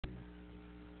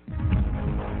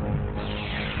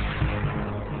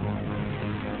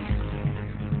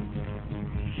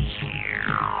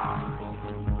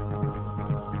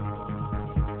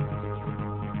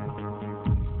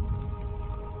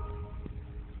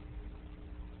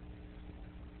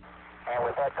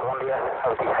Ascent, Columbia,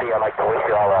 OTC. I'd like to wish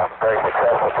you all a very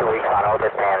successful 2 weeks on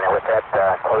orbit, and with that,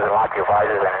 close and lock your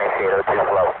visors and initiate O2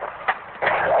 flow.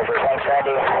 Roger, thanks,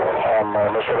 Andy, and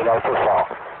initiating O2 flow.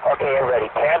 Okay, everybody,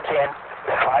 tabs in,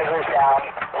 visors down,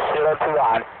 CO2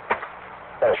 on.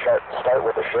 Start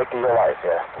with the shake of your life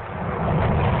here.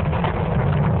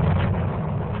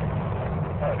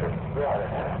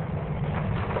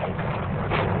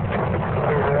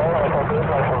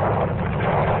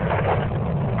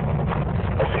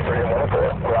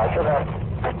 Roger that.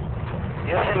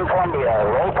 Houston, Columbia,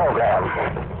 roll program.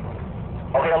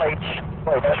 OVLH.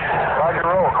 Roger,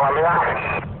 roll, Columbia.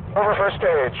 Over first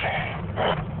stage.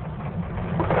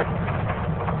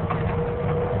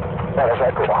 That is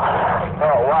echo.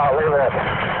 Oh, wow, look at that.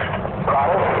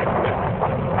 Throttle.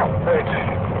 Wait.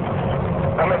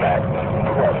 Coming back.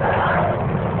 Good.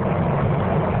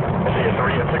 I see a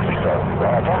 3 at 67.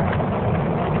 Roger.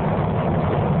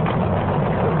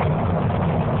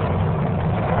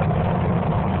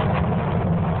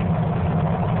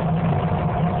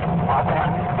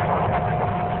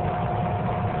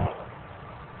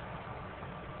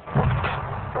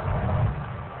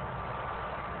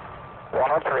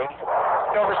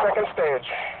 Over second stage.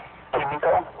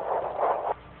 Kimiko.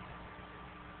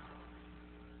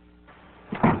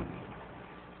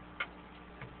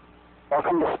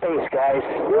 Welcome to space, guys.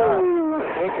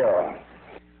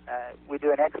 We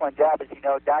do an excellent job, as you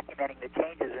know, documenting the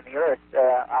changes in the Earth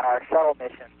on our shuttle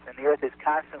missions. And the Earth is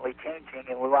constantly changing,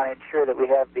 and we want to ensure that we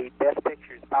have the best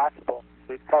pictures possible.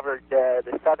 We've covered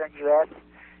the southern U.S.,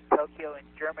 Tokyo, and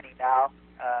Germany now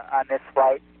on this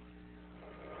flight.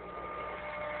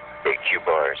 Big Q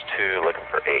bars 2, looking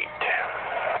for 8.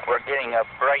 We're getting a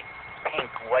bright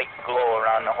pink-white glow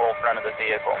around the whole front of the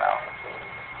vehicle now.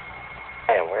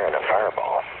 And we're in a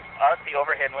fireball. Out the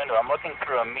overhead window, I'm looking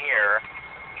through a mirror,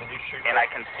 and I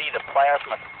can see the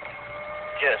plasma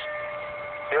just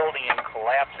building and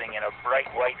collapsing in a bright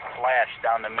white flash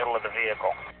down the middle of the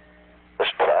vehicle.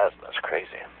 This plasma is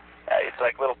crazy. It's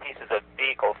like little pieces of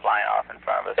vehicle flying off in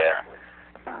front of us there.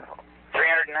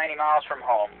 390 miles from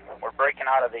home. We're breaking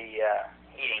out of the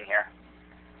heating here.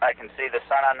 I can see the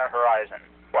sun on the horizon.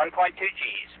 1.2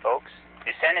 Gs, folks.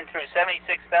 Descending through 76,000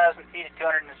 feet at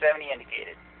 270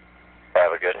 indicated.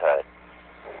 Have a good HUD.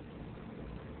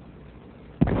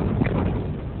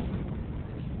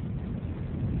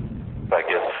 I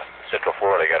guess Central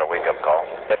Florida got a wake-up call.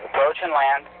 Approach and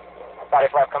land.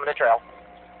 Body flap coming to trail.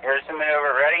 Here's the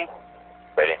maneuver. Ready?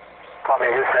 Ready.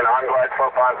 Columbia, Houston, on glide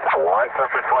slope on 1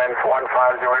 surface winds,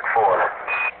 150 at 4.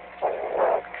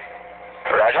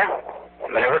 Roger.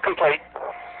 Maneuver complete.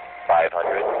 500,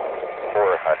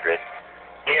 400.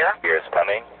 Gear. Gear's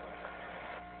coming.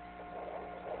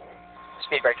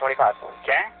 Speed brake 25.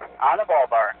 Okay. On the ball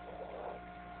bar.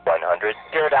 100.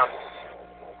 Gear down.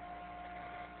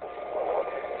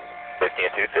 50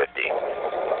 and 250.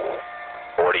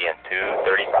 40 and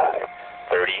 235.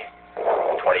 30,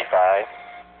 25.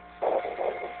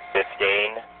 15,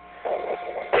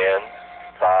 10,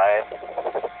 5,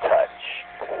 touch.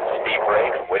 Speed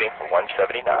brake, waiting for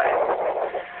 179.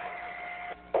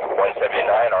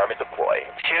 179, arm and deploy.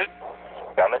 Shoot.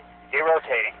 Coming.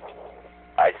 Derotating.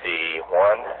 I see 1,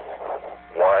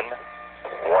 1, 1.5,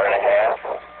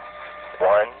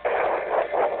 1,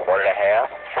 1.5,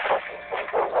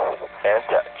 and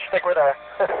touch. Stick with her.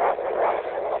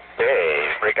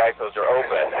 Okay, brake ISOs are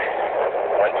open.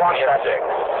 120 and 6,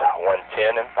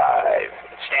 110 and 5.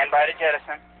 Stand by to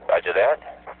jettison. Roger that.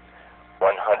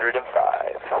 105,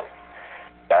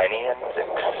 90 and 6,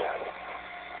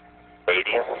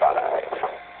 80 and 5,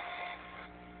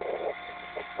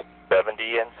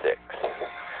 70 and 6,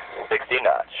 60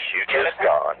 knots. Chute is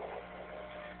gone.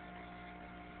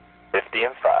 50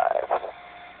 and 5,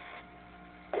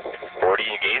 40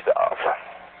 and gaze off.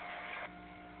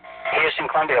 Houston,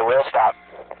 Columbia, we'll stop.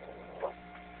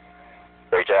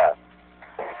 Great job.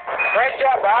 Great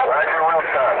job, Bob. Roger, well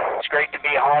done. It's great to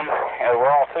be home. We're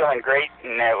all feeling great,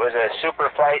 and it was a super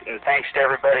flight, and thanks to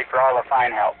everybody for all the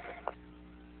fine help.